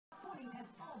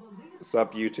What's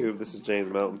up, YouTube? This is James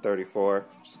Melton 34.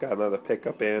 Just got another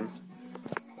pickup in.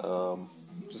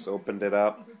 Just opened it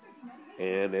up,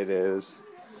 and it is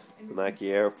the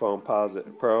Nike Air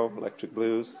Foamposite Pro Electric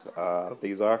Blues.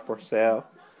 These are for sale.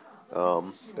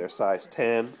 They're size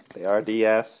 10. They are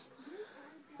DS.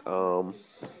 Here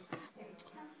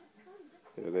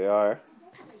they are.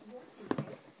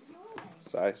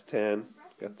 Size 10.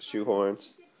 Got the shoe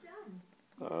horns.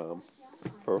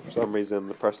 For some reason,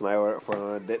 the person I ordered it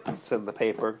for didn't send the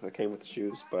paper that came with the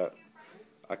shoes, but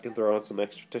I can throw on some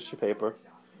extra tissue paper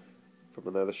from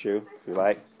another shoe if you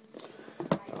like.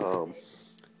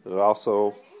 It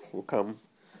also will come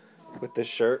with this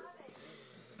shirt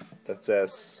that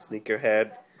says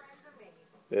Sneakerhead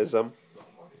Ism.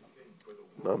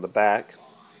 And on the back,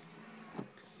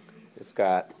 it's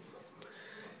got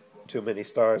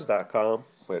TooManyStars.com,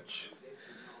 which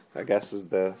I guess is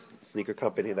the sneaker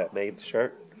company that made the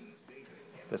shirt.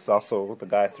 This also, the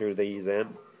guy threw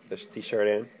this t-shirt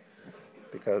in,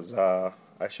 because I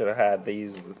should have had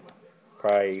these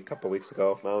probably a couple weeks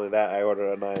ago. Not only that, I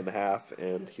ordered a 9.5,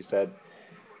 and he said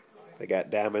they got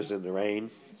damaged in the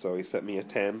rain, so he sent me a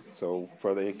 10. So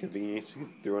for the inconvenience, he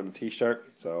threw in a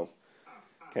t-shirt, so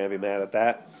can't be mad at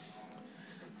that.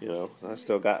 You know, I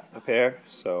still got a pair,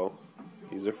 so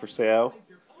these are for sale.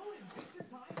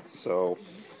 So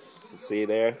see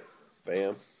there,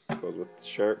 bam, goes with the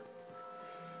shirt,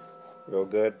 real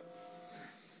good.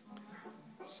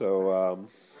 So I'm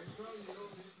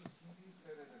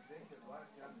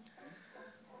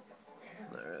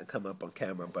not gonna come up on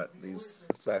camera, but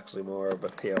it's actually more of a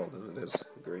teal than it is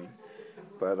green.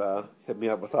 But hit me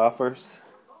up with offers.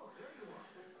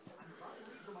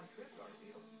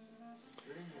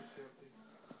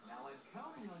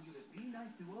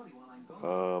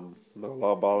 No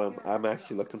lowballing. I'm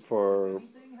actually looking for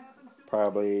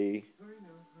probably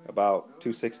about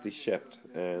 $260 shipped,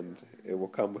 and it will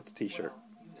come with the t-shirt.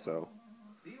 So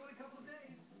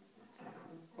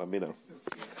let me know.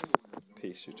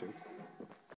 Peace, you two.